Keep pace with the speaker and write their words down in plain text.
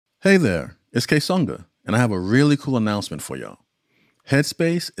Hey there, it's Kesunga, and I have a really cool announcement for y'all.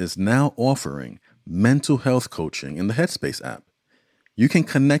 Headspace is now offering mental health coaching in the Headspace app. You can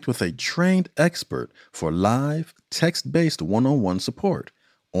connect with a trained expert for live, text-based one-on-one support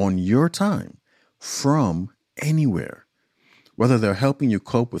on your time from anywhere. Whether they're helping you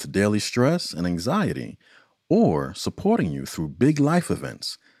cope with daily stress and anxiety or supporting you through big life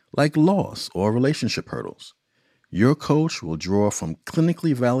events like loss or relationship hurdles. Your coach will draw from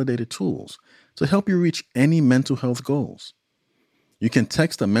clinically validated tools to help you reach any mental health goals. You can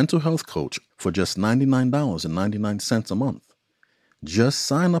text a mental health coach for just $99.99 a month. Just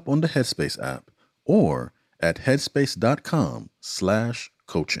sign up on the Headspace app or at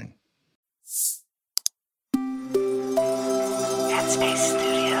headspace.com/coaching. Headspace Studios.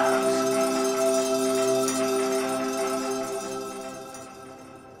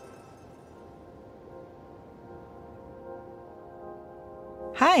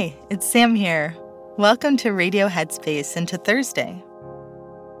 Hi, it's Sam here. Welcome to Radio Headspace and to Thursday.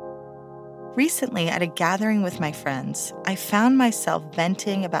 Recently, at a gathering with my friends, I found myself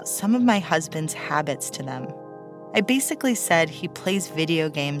venting about some of my husband's habits to them. I basically said he plays video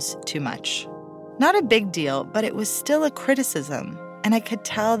games too much. Not a big deal, but it was still a criticism, and I could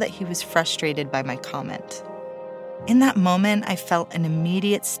tell that he was frustrated by my comment. In that moment, I felt an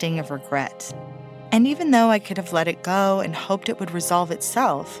immediate sting of regret. And even though I could have let it go and hoped it would resolve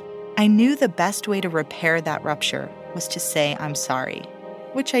itself, I knew the best way to repair that rupture was to say I'm sorry,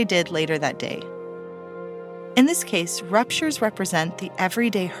 which I did later that day. In this case, ruptures represent the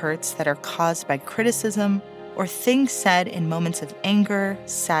everyday hurts that are caused by criticism or things said in moments of anger,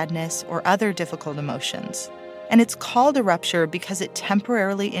 sadness, or other difficult emotions. And it's called a rupture because it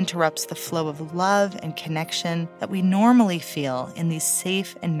temporarily interrupts the flow of love and connection that we normally feel in these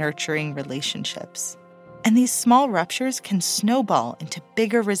safe and nurturing relationships. And these small ruptures can snowball into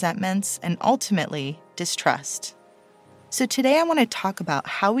bigger resentments and ultimately distrust. So today I want to talk about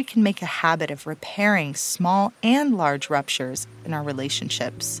how we can make a habit of repairing small and large ruptures in our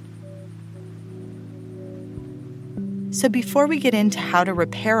relationships. So before we get into how to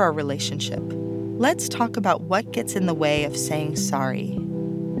repair our relationship, let's talk about what gets in the way of saying sorry.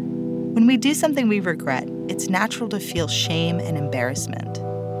 When we do something we regret, it's natural to feel shame and embarrassment.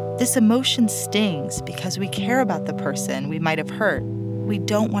 This emotion stings because we care about the person we might have hurt. We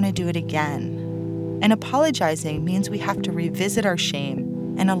don't want to do it again. And apologizing means we have to revisit our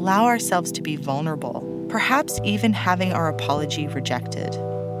shame and allow ourselves to be vulnerable, perhaps even having our apology rejected.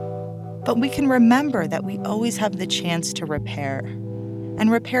 But we can remember that we always have the chance to repair. And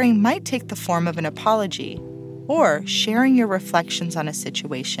repairing might take the form of an apology or sharing your reflections on a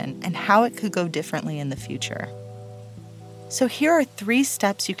situation and how it could go differently in the future. So here are 3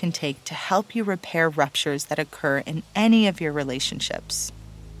 steps you can take to help you repair ruptures that occur in any of your relationships.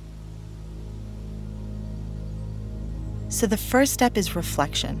 So the first step is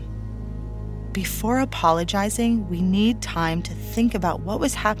reflection. Before apologizing, we need time to think about what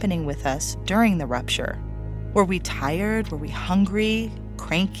was happening with us during the rupture. Were we tired? Were we hungry?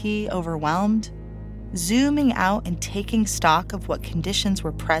 Cranky? Overwhelmed? Zooming out and taking stock of what conditions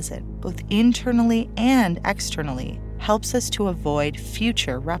were present, both internally and externally, helps us to avoid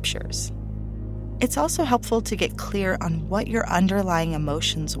future ruptures. It's also helpful to get clear on what your underlying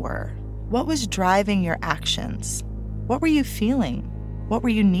emotions were. What was driving your actions? What were you feeling? What were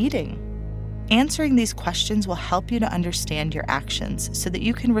you needing? Answering these questions will help you to understand your actions so that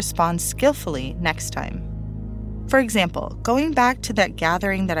you can respond skillfully next time. For example, going back to that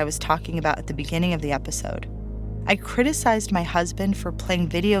gathering that I was talking about at the beginning of the episode, I criticized my husband for playing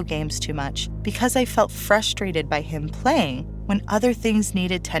video games too much because I felt frustrated by him playing when other things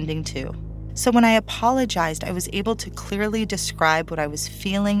needed tending to. So when I apologized, I was able to clearly describe what I was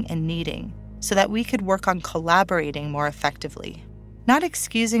feeling and needing so that we could work on collaborating more effectively. Not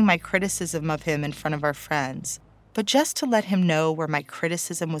excusing my criticism of him in front of our friends, but just to let him know where my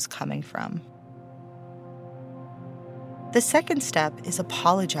criticism was coming from. The second step is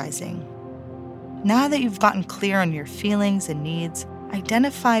apologizing. Now that you've gotten clear on your feelings and needs,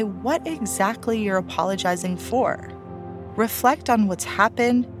 identify what exactly you're apologizing for. Reflect on what's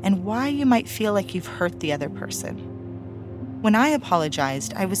happened and why you might feel like you've hurt the other person. When I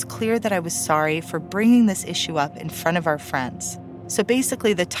apologized, I was clear that I was sorry for bringing this issue up in front of our friends. So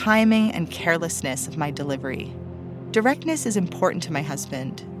basically, the timing and carelessness of my delivery. Directness is important to my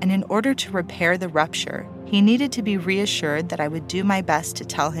husband, and in order to repair the rupture, he needed to be reassured that I would do my best to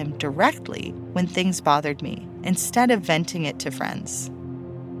tell him directly when things bothered me, instead of venting it to friends.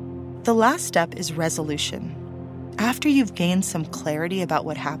 The last step is resolution. After you've gained some clarity about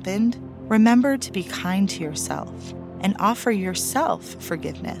what happened, remember to be kind to yourself. and offer yourself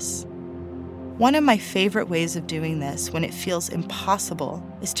forgiveness. One of my favorite ways of doing this when it feels impossible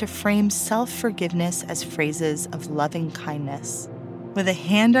is to frame self-forgiveness as phrases of loving kindness. With a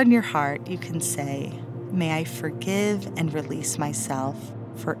hand on your heart, you can say, "May I forgive and release myself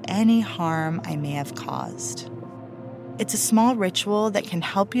for any harm I may have caused." It's a small ritual that can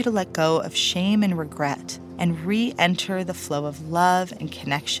help you to let go of shame and regret and re-enter the flow of love and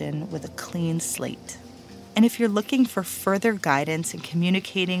connection with a clean slate. And if you're looking for further guidance in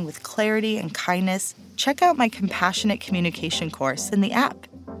communicating with clarity and kindness, check out my Compassionate Communication course in the app.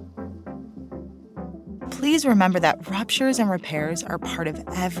 Please remember that ruptures and repairs are part of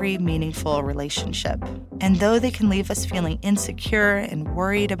every meaningful relationship. And though they can leave us feeling insecure and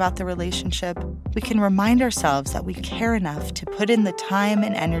worried about the relationship, we can remind ourselves that we care enough to put in the time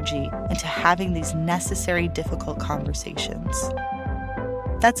and energy into having these necessary, difficult conversations.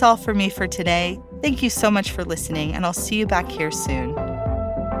 That's all for me for today. Thank you so much for listening, and I'll see you back here soon.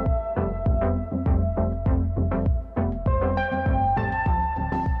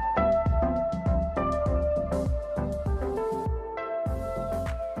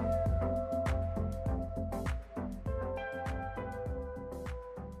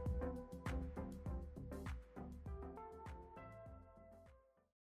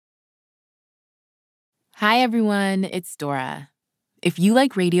 Hi, everyone. It's Dora. If you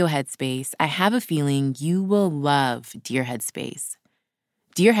like Radio Headspace, I have a feeling you will love Dear Headspace.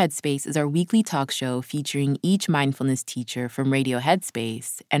 Dear Headspace is our weekly talk show featuring each mindfulness teacher from Radio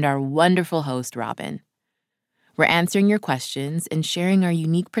Headspace and our wonderful host, Robin. We're answering your questions and sharing our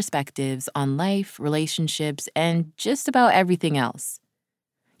unique perspectives on life, relationships, and just about everything else.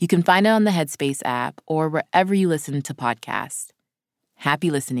 You can find it on the Headspace app or wherever you listen to podcasts. Happy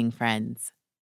listening, friends.